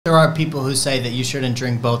There are people who say that you shouldn't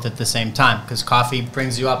drink both at the same time because coffee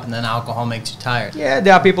brings you up and then alcohol makes you tired. Yeah,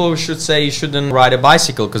 there are people who should say you shouldn't ride a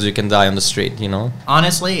bicycle because you can die on the street, you know.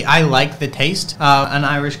 Honestly, I like the taste of an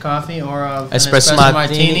Irish coffee or of an Espresso espresso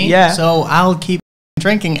martini, martini, yeah. so I'll keep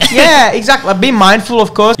drinking it. Yeah, exactly. Be mindful,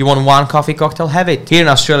 of course. You want one coffee cocktail, have it. Here in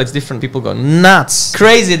Australia, it's different. People go nuts.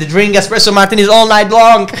 Crazy. They drink espresso martinis all night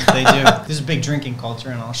long. They do. There's a big drinking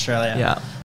culture in Australia. Yeah.